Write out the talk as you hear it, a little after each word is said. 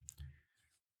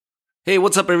Hey,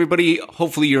 what's up, everybody?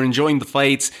 Hopefully, you're enjoying the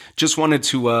fights. Just wanted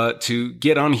to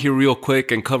get on here real quick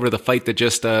and cover the fight that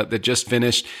just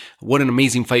finished. What an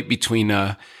amazing fight between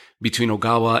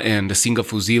Ogawa and Singa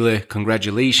Fuzile.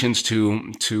 Congratulations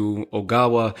to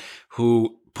Ogawa,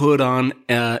 who put on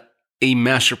a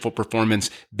masterful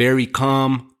performance. Very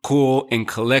calm, cool, and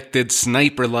collected,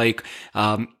 sniper-like.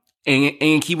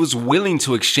 And he was willing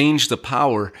to exchange the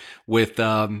power with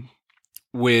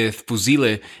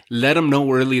Fuzile, let him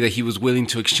know early that he was willing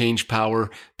to exchange power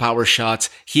shots.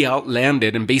 He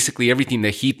outlanded, and basically everything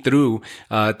that he threw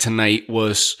tonight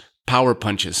was power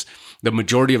punches. The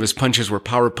majority of his punches were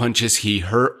power punches. He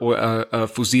hurt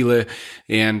Fuzile,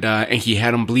 and he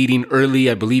had him bleeding early.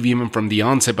 I believe even from the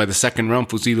onset, by the second round,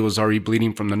 Fuzile was already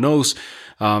bleeding from the nose.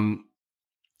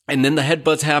 And then the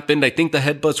headbutts happened. I think the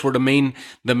headbutts were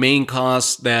the main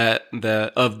cause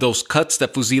of those cuts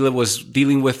that Fuzile was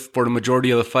dealing with for the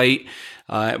majority of the fight,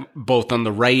 both on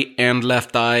the right and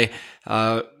left eye.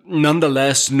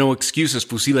 Nonetheless, no excuses.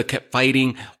 Fuzile kept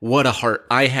fighting. What a heart.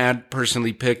 I had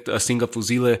personally picked Singa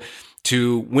Fuzile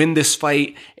to win this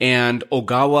fight, and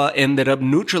Ogawa ended up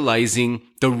neutralizing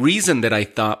the reason that I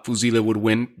thought Fuzile would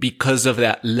win because of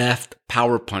that left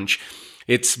power punch.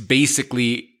 It's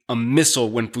basically a missile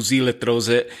when Fuzile throws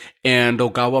it, and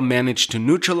Ogawa managed to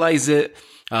neutralize it.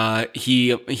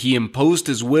 He imposed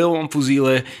his will on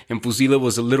Fuzile, and Fuzile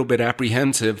was a little bit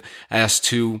apprehensive as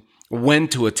to when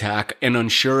to attack and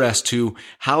unsure as to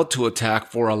how to attack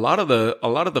for a lot of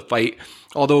the fight.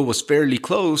 Although it was fairly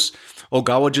close,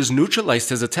 Ogawa just neutralized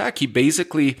his attack. He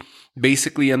basically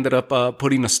ended up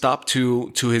putting a stop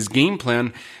to his game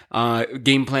plan A,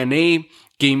 game plan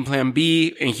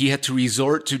B, and he had to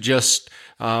resort to just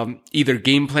either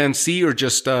game plan C or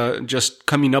just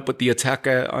coming up with the attack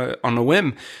on a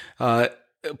whim.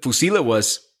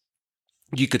 Fuzile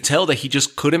you could tell that he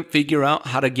just couldn't figure out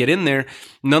how to get in there.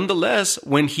 Nonetheless,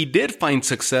 when he did find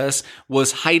success,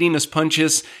 was hiding his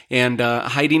punches and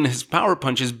hiding his power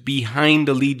punches behind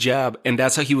the lead jab, and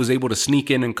that's how he was able to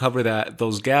sneak in and cover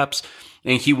those gaps.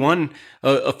 And he won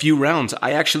a few rounds.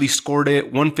 I actually scored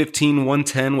it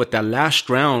 115-110 with that last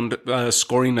round,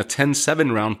 scoring a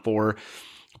 10-7 round for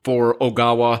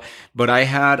Ogawa. But I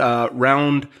had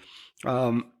round,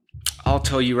 I'll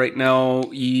tell you right now.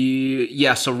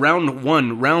 So round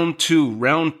 1, round 2,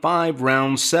 round 5,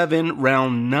 round 7,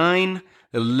 round 9,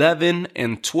 11,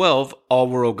 and 12 all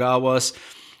were Ogawa's.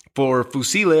 For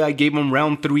Fuzile, I gave him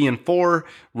round 3 and 4,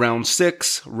 round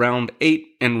 6, round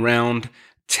 8, and round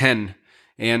 10.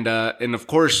 And of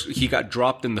course, he got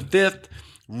dropped in the 5th.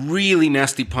 Really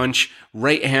nasty punch,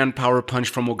 right hand power punch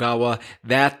from Ogawa.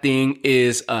 That thing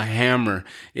is a hammer.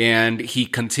 And he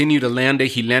continued to land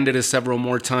it. He landed it several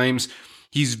more times.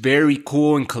 He's very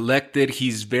cool and collected.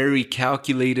 He's very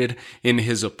calculated in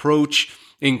his approach,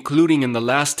 including in the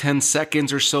last 10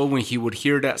 seconds or so when he would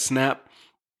hear that snap.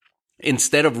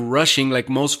 Instead of rushing like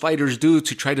most fighters do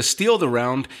to try to steal the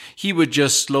round, he would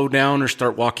just slow down or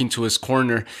start walking to his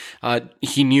corner.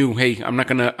 He knew, hey, I'm not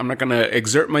gonna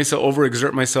overexert myself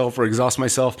or exhaust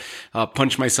myself,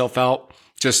 punch myself out.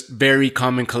 Just very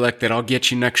calm and collected. I'll get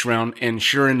you next round. And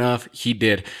sure enough, he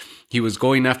did. He was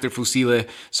going after Fuzile.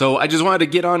 So I just wanted to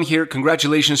get on here.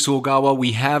 Congratulations to Ogawa.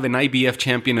 We have an IBF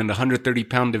champion in the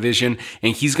 130-pound division,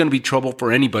 and he's going to be trouble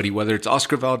for anybody, whether it's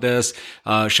Oscar Valdez,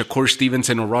 Shakur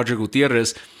Stevenson, or Roger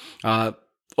Gutierrez.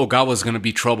 Ogawa's going to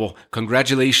be trouble.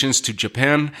 Congratulations to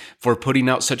Japan for putting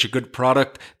out such a good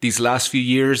product these last few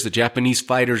years. The Japanese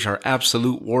fighters are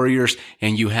absolute warriors,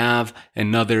 and you have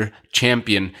another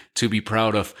champion to be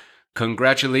proud of.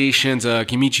 Congratulations,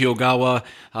 Kimichi Ogawa,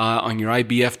 on your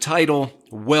IBF title.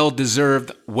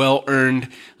 Well-deserved, well-earned,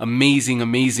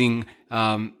 amazing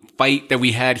fight that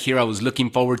we had here. I was looking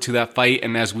forward to that fight,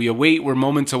 and as we await, we're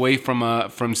moments away from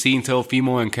seeing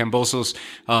Teofimo and Kambosos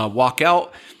walk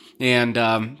out. And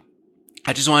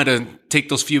I just wanted to take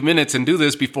those few minutes and do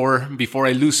this before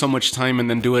I lose so much time and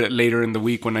then do it later in the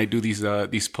week when I do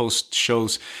these post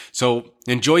shows. So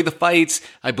enjoy the fights.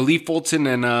 I believe Fulton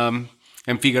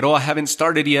and Figueroa haven't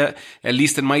started yet, at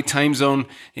least in my time zone.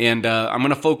 And I'm going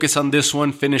to focus on this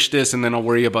one, finish this, and then I'll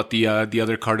worry about the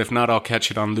other card. If not, I'll catch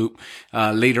it on loop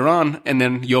later on, and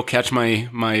then you'll catch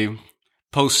my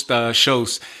post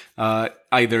shows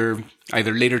either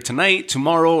later tonight,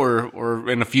 tomorrow, or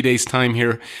in a few days' time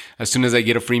here, as soon as I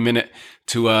get a free minute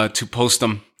to post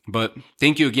them. But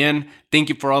thank you again. Thank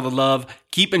you for all the love.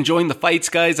 Keep enjoying the fights,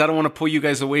 guys. I don't want to pull you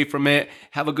guys away from it.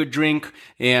 Have a good drink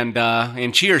and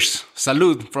cheers.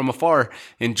 Salud from afar.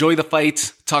 Enjoy the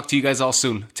fights. Talk to you guys all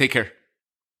soon. Take care.